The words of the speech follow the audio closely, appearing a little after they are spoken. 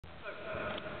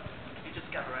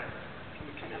gather around. Can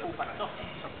we come in all back?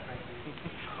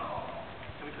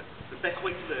 The best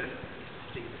way to learn is to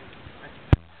see it.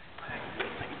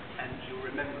 And you'll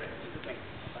remember it.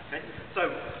 Okay? So,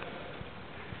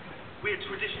 we're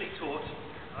traditionally taught,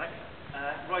 right,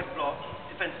 right block,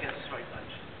 defense against a straight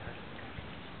punch.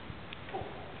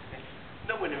 Okay?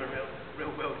 No one in a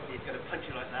real world is going to punch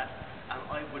you like that, and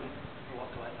I wouldn't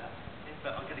block like that. Okay?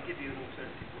 But I'm going to give you an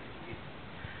alternative what you can use.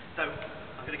 So,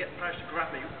 I'm going to get Prash to grab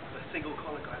me with a single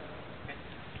collar grab. Okay?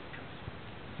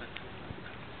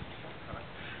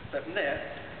 So from there,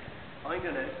 I'm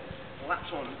going to latch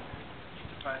on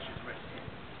to Prash's wrist here.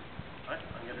 Right?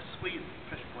 I'm going to squeeze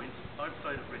pressure points either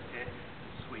side of the wrist here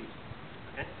and squeeze.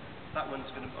 Okay? That one's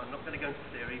going to, I'm not going to go into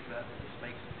theory, but this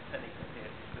makes the technique up here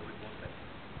a little bit more sense.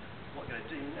 What I'm going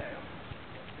to do now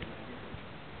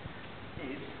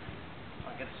is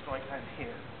I'm going to strike down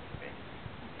here. Okay?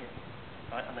 From here.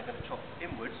 Right? And I'm going to chop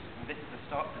inwards, and this is the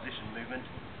start position movement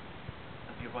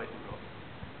of your rising block.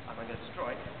 And I'm going to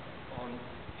strike on,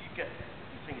 if you get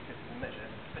your fingertips to measure,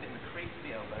 put it in the crease of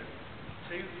the elbow,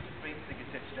 2 to 3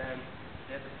 fingertips down,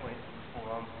 there's the point on the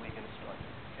forearm where you're going to strike.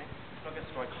 Okay? You're not going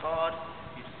to strike hard,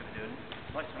 you're just going to do a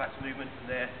nice relaxed movement from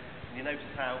there, and you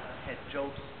notice how the head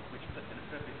jolts, which puts it in a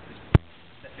perfect position.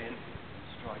 Step in,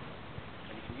 strike.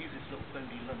 And you can use this little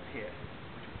bony lump here,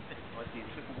 which will fit nicely in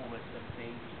triple warmer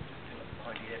 17, which will just fill up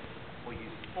behind the ear, or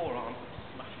use the forearm to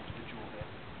smash into the jaw here.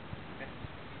 Okay?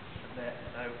 From there,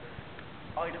 so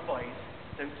I'd advise,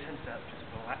 don't tense up, just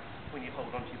relax when you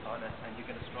hold on to your partner and you're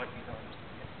going to strike these arms.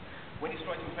 Okay? When you're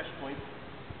striking pressure points,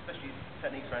 especially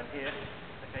techniques around here,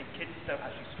 okay, kids don't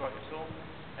actually strike at all.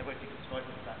 Everybody can strike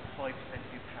with about 5%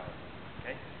 of your power.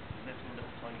 Okay? Little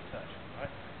tiny touch.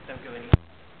 Alright? Don't go any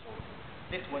at all.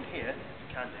 This one here, you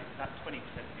can do. That's 20%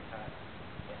 of your power.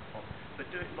 But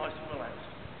do it nice and relaxed.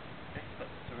 Okay?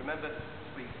 So remember,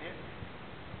 squeeze here,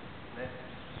 and then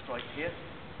just strike here,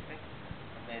 okay?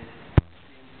 And then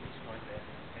strike there.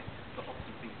 Okay? But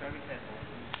obviously be very careful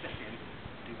when you step in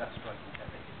to do that striking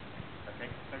technique. Okay?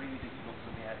 Very easy to knock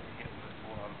somebody out here with a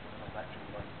forearm along that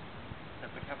jaw line.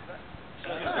 Everybody happy with that?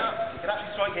 You can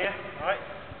actually strike here, alright?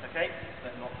 Okay?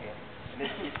 But not here. And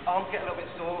if your arms get a little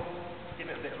bit sore, give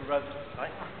it a bit of a rub,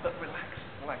 right? But relax.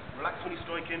 Relax when you're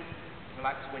striking,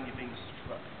 relax when you're being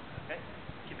struck. Okay?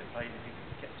 Keep it playing if you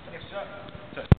get stuck. Yes, sir.